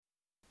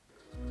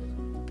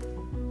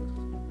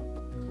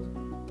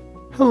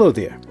Hello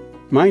there,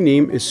 my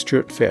name is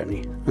Stuart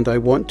Fernie and I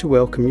want to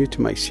welcome you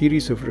to my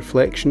series of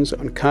reflections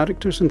on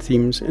characters and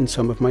themes in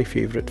some of my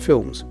favourite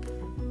films.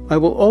 I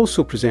will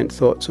also present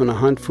thoughts on a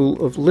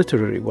handful of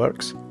literary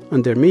works,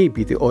 and there may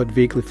be the odd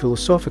vaguely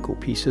philosophical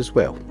piece as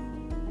well.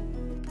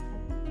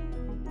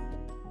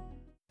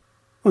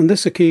 On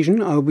this occasion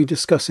I will be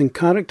discussing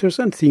characters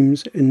and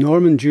themes in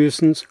Norman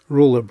Jewison's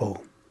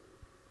Rollerball.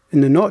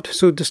 In the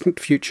not-so-distant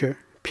future,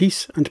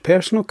 peace and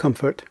personal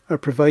comfort are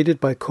provided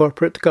by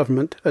corporate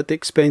government at the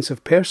expense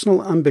of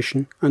personal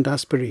ambition and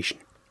aspiration.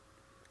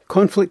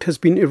 Conflict has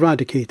been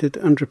eradicated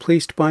and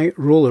replaced by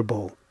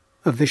Rollerball,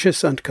 a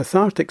vicious and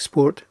cathartic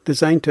sport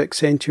designed to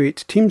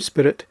accentuate team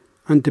spirit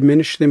and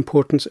diminish the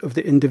importance of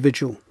the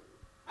individual.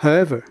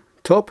 However,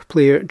 top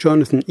player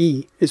Jonathan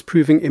E. is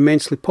proving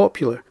immensely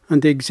popular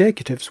and the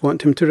executives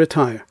want him to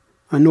retire,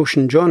 a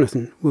notion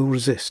Jonathan will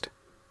resist.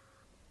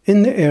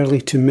 In the early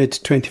to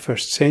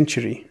mid-21st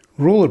century,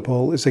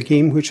 Rollerball is a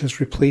game which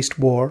has replaced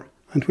war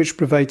and which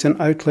provides an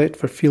outlet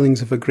for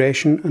feelings of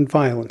aggression and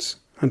violence,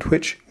 and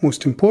which,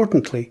 most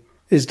importantly,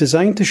 is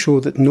designed to show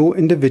that no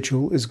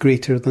individual is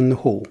greater than the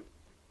whole.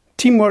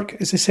 Teamwork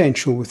is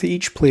essential, with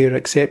each player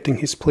accepting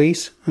his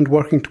place and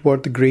working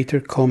toward the greater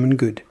common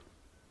good.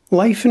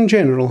 Life in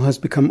general has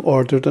become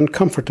ordered and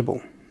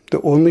comfortable.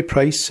 The only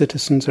price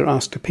citizens are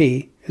asked to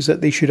pay is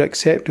that they should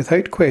accept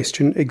without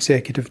question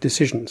executive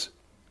decisions.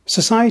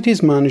 Society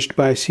is managed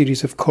by a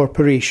series of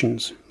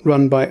corporations,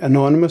 run by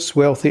anonymous,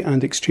 wealthy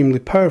and extremely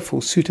powerful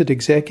suited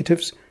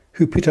executives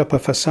who put up a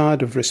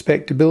facade of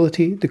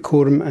respectability,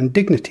 decorum and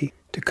dignity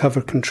to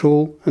cover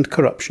control and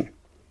corruption.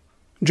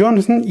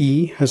 Jonathan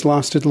E. has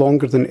lasted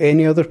longer than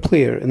any other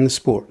player in the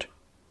sport.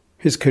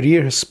 His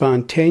career has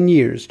spanned 10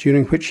 years,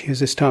 during which he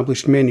has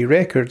established many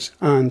records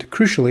and,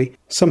 crucially,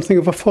 something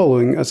of a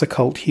following as a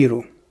cult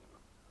hero.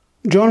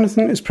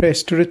 Jonathan is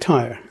pressed to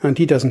retire and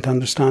he doesn't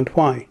understand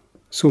why.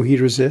 So he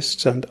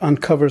resists and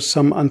uncovers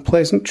some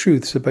unpleasant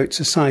truths about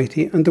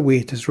society and the way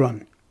it is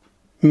run.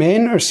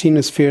 Men are seen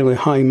as fairly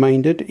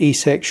high-minded,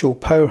 asexual,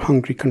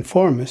 power-hungry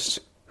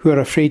conformists who are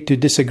afraid to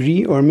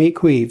disagree or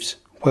make waves,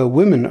 while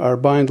women are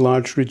by and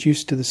large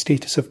reduced to the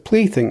status of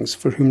playthings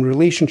for whom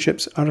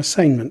relationships are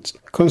assignments,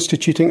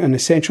 constituting an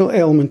essential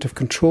element of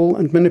control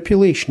and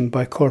manipulation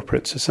by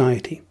corporate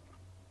society.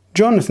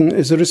 Jonathan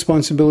is the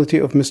responsibility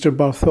of Mr.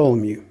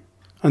 Bartholomew,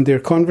 and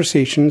their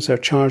conversations are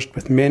charged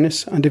with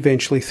menace and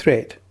eventually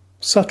threat,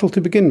 subtle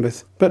to begin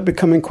with, but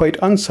becoming quite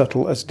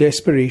unsubtle as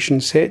desperation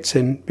sets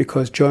in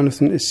because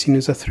Jonathan is seen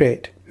as a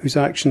threat, whose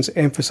actions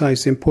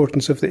emphasise the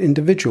importance of the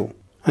individual,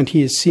 and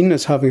he is seen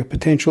as having a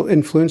potential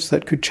influence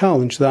that could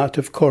challenge that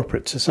of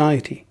corporate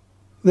society.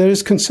 There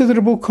is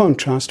considerable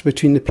contrast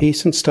between the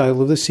pace and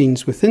style of the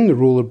scenes within the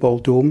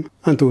Rollerball Dome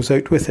and those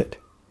out with it.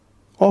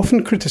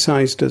 Often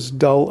criticised as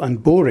dull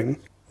and boring,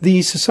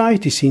 these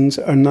society scenes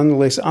are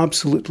nonetheless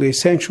absolutely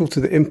essential to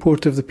the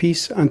import of the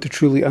piece and to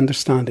truly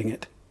understanding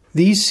it.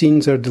 These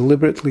scenes are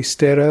deliberately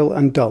sterile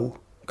and dull,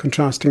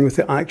 contrasting with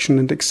the action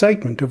and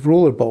excitement of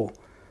Rollerball,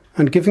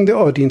 and giving the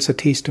audience a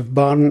taste of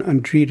barren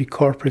and dreary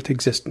corporate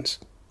existence.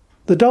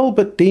 The dull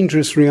but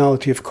dangerous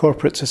reality of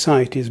corporate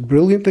society is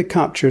brilliantly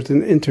captured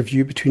in the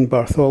interview between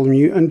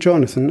Bartholomew and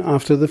Jonathan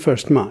after the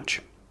first match.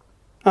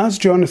 As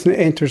Jonathan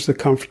enters the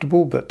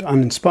comfortable but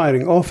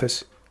uninspiring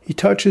office, he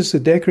touches the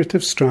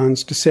decorative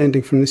strands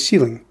descending from the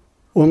ceiling,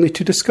 only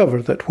to discover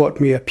that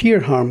what may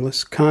appear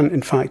harmless can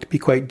in fact be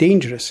quite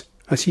dangerous,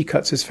 as he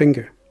cuts his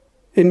finger.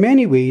 In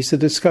many ways, the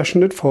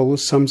discussion that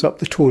follows sums up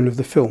the tone of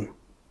the film,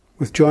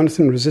 with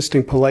Jonathan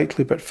resisting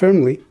politely but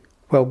firmly,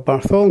 while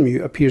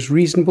Bartholomew appears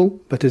reasonable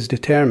but is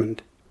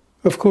determined.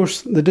 Of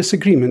course, the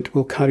disagreement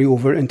will carry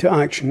over into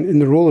action in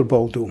the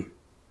Rollerball Dome.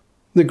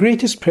 The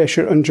greatest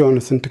pressure on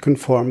Jonathan to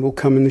conform will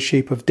come in the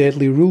shape of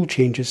deadly rule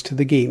changes to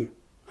the game,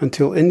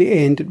 until in the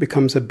end it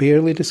becomes a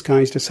barely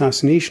disguised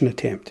assassination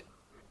attempt.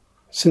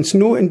 Since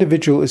no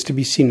individual is to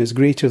be seen as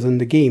greater than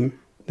the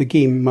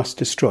game must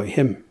destroy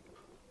him.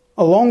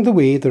 Along the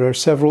way there are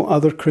several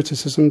other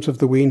criticisms of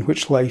the way in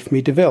which life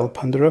may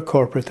develop under a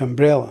corporate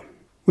umbrella.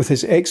 With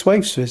his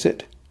ex-wife's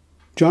visit,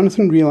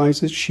 Jonathan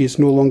realises she is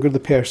no longer the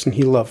person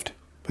he loved,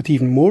 but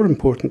even more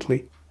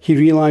importantly, he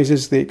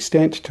realises the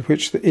extent to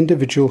which the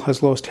individual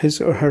has lost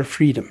his or her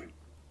freedom.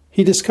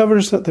 He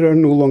discovers that there are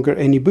no longer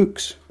any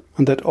books,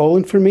 and that all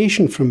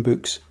information from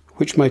books,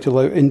 which might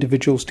allow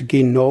individuals to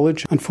gain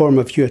knowledge and form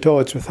a view at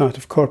odds with that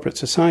of corporate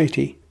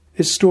society,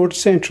 is stored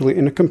centrally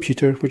in a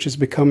computer which has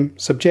become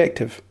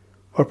subjective,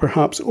 or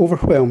perhaps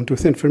overwhelmed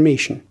with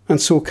information,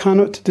 and so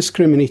cannot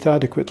discriminate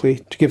adequately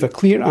to give a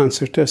clear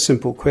answer to a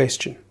simple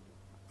question.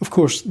 Of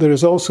course, there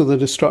is also the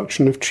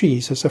destruction of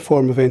trees as a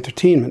form of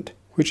entertainment,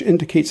 which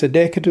indicates a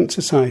decadent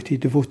society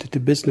devoted to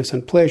business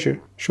and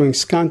pleasure, showing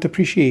scant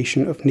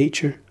appreciation of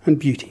nature and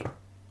beauty.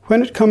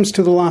 When it comes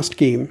to the last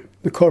game,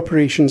 the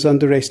corporations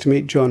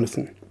underestimate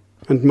Jonathan,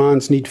 and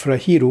man's need for a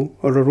hero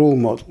or a role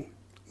model,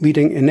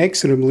 leading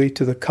inexorably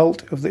to the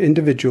cult of the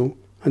individual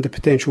and the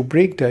potential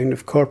breakdown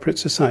of corporate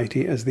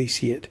society as they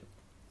see it.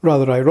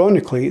 Rather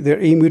ironically, their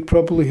aim would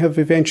probably have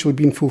eventually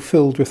been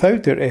fulfilled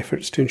without their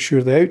efforts to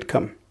ensure the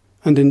outcome,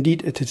 And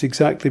indeed it is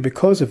exactly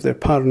because of their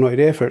paranoid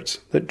efforts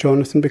that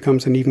Jonathan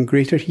becomes an even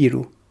greater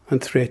hero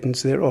and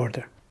threatens their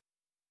order.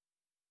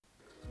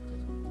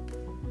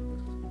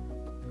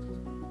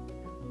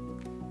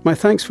 My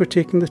thanks for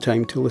taking the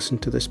time to listen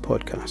to this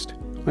podcast.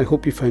 I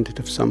hope you found it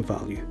of some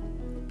value.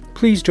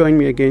 Please join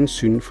me again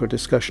soon for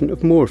discussion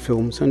of more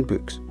films and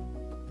books.